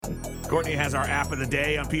Courtney has our app of the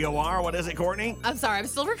day on POR. What is it, Courtney? I'm sorry, I'm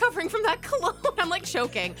still recovering from that cologne. I'm like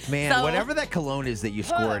choking. Man, So, whatever that cologne is that you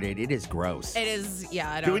squirted, it is gross. It is,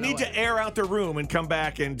 yeah, I don't Do we know need what- to air out the room and come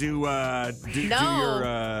back and do your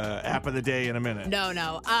app of the day in a minute?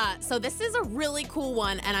 No. So this is a really cool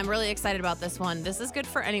one, and I'm really excited about this one. This is good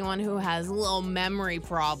for anyone who has little memory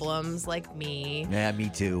problems like me. Yeah, me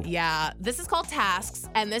too. Yeah, this is called Tasks,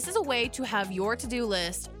 and this is a way to have your to-do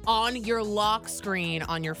list on your lock screen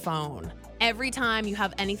on your phone. Every time you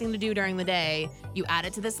have anything to do during the day, you add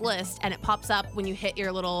it to this list, and it pops up when you hit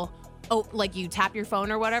your little, like you tap your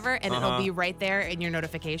phone or whatever, and it'll be right there in your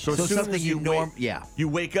notifications. So as soon something as you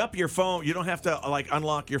wake up your phone, you don't have to like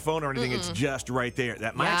unlock your phone or anything. It's just right there.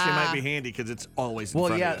 That actually might be handy because it's always in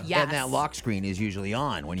front of you. Yes. And that lock screen is usually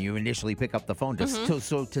on when you initially pick up the phone.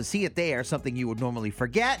 So to see it there, something you would normally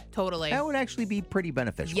forget, Totally. that would actually be pretty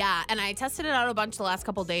beneficial. Yeah, and I tested it out a bunch the last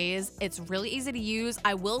couple days. It's really easy to use.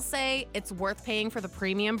 I will say it's worth paying for the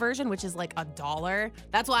premium version, which is like $1.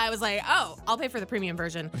 That's why I was like, oh, I'll pay for the premium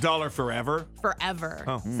version. $1 forever?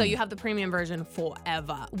 Forever. So you have the premium version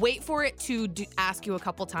forever. Wait for it to ask you a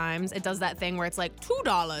couple times. It does that thing where it's like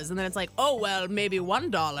 $2, and then it's like, oh, well, maybe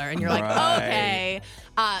 $1. And you're like, Right. okay.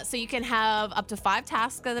 So you can have up to 5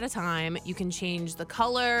 tasks at a time. You can change the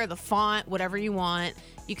color, the font, whatever you want.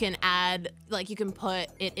 You can add, like, you can put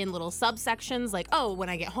it in little subsections, like, oh, when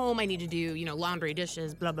I get home, I need to do, laundry,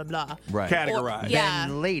 dishes, blah, blah, blah. Right. Categorize. Yeah.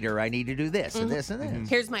 Then later, I need to do this and this and this.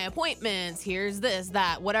 Here's my appointments, here's this,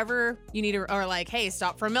 that, whatever you need to, or like, hey,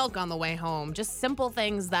 stop for milk on the way home. Just simple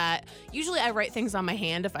things that usually I write things on my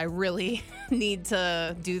hand if I really need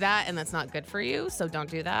to do that, and that's not good for you, so don't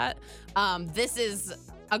do that. This is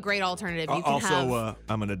a great alternative. You can have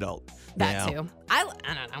I'm an adult. that Yeah. too. I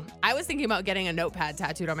don't know. I was thinking about getting a notepad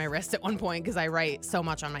tattooed on my wrist at one point because I write so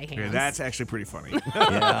much on my hands. Yeah, that's actually pretty funny.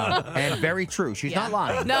 Yeah. And very true. She's not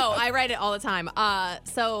lying. No, I write it all the time.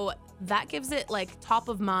 So that gives it like top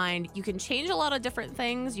of mind. You can change a lot of different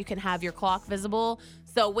things. You can have your clock visible.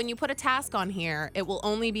 So when you put a task on here, it will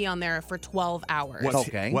only be on there for 12 hours.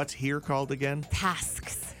 What's here called again?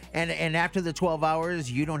 Tasks. And after the 12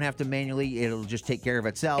 hours, you don't have to manually, it'll just take care of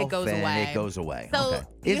itself. It goes and away. It goes away. So okay.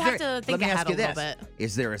 you have to think let me ahead ask you a little this. bit.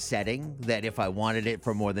 Is there a setting that if I wanted it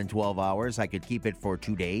for more than 12 hours, I could keep it for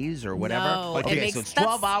 2 days or whatever? No, Okay, so it's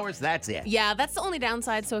 12 hours, that's it. Yeah, that's the only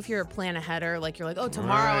downside. So if you're a plan aheader, like you're like, oh,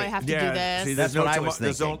 tomorrow I have to do this. See, That's there's what I no was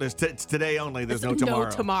thinking. it's today only. There's no It's tomorrow.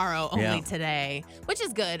 No tomorrow, only Yeah. today, which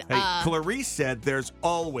is good. Hey, Clarice said there's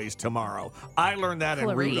always tomorrow. I learned that in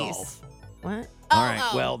Clarice. Rudolph. What? All right.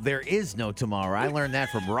 Oh. Well, there is no tomorrow. I learned that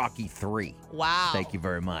from Rocky 3. Wow. Thank you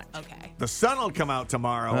very much. Okay. The sun will come out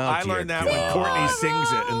tomorrow. Oh, I dear learned that God. when Courtney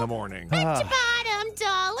sings it in the morning. Bottom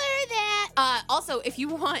dollar that. Also, if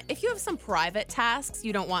you have some private tasks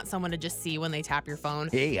you don't want someone to just see when they tap your phone,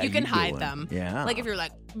 Hey, how you can you hide doing? them. Yeah. Like if you're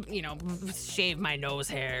like, shave my nose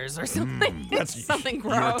hairs or something. That's something your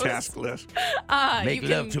gross. task list. Make you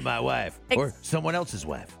love can- to my wife or someone else's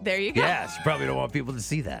wife. There you go. Yes, you probably don't want people to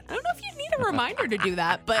see that. I don't know if you need a reminder to do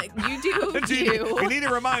that, but you do. You need a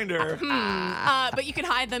reminder. But you can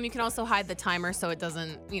hide them. You can also hide the timer so it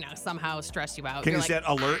doesn't, somehow stress you out. Can You're you set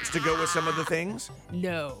alerts to go with some of the things?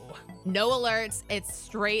 No alerts. It's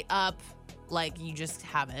straight up like you just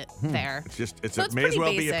have it there. It's So it's may as pretty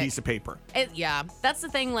well be a basic. piece of paper. Yeah, that's the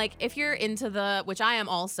thing. Like, if you're into which I am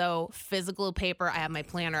also, physical paper, I have my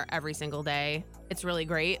planner every single day. It's really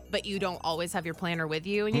great, but you don't always have your planner with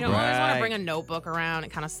you, and you don't always want Right. to bring a notebook around.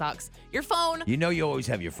 It kind of sucks. Your phone, You know you always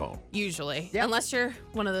have your phone. usually, Yep. unless you're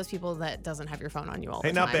one of those people that doesn't have your phone on you all Hey,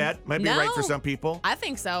 the time. not bad. Might be right for No, some people. I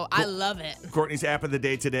think so. I love it. Courtney's app of the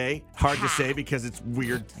day today. Hard to say because it's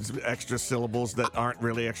weird extra syllables that aren't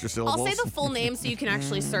really extra syllables. I'll say the full name so you can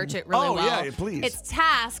actually search it really Oh, well. yeah, please. It's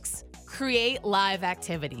Tasks, Create Live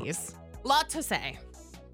Activities. Lot to say.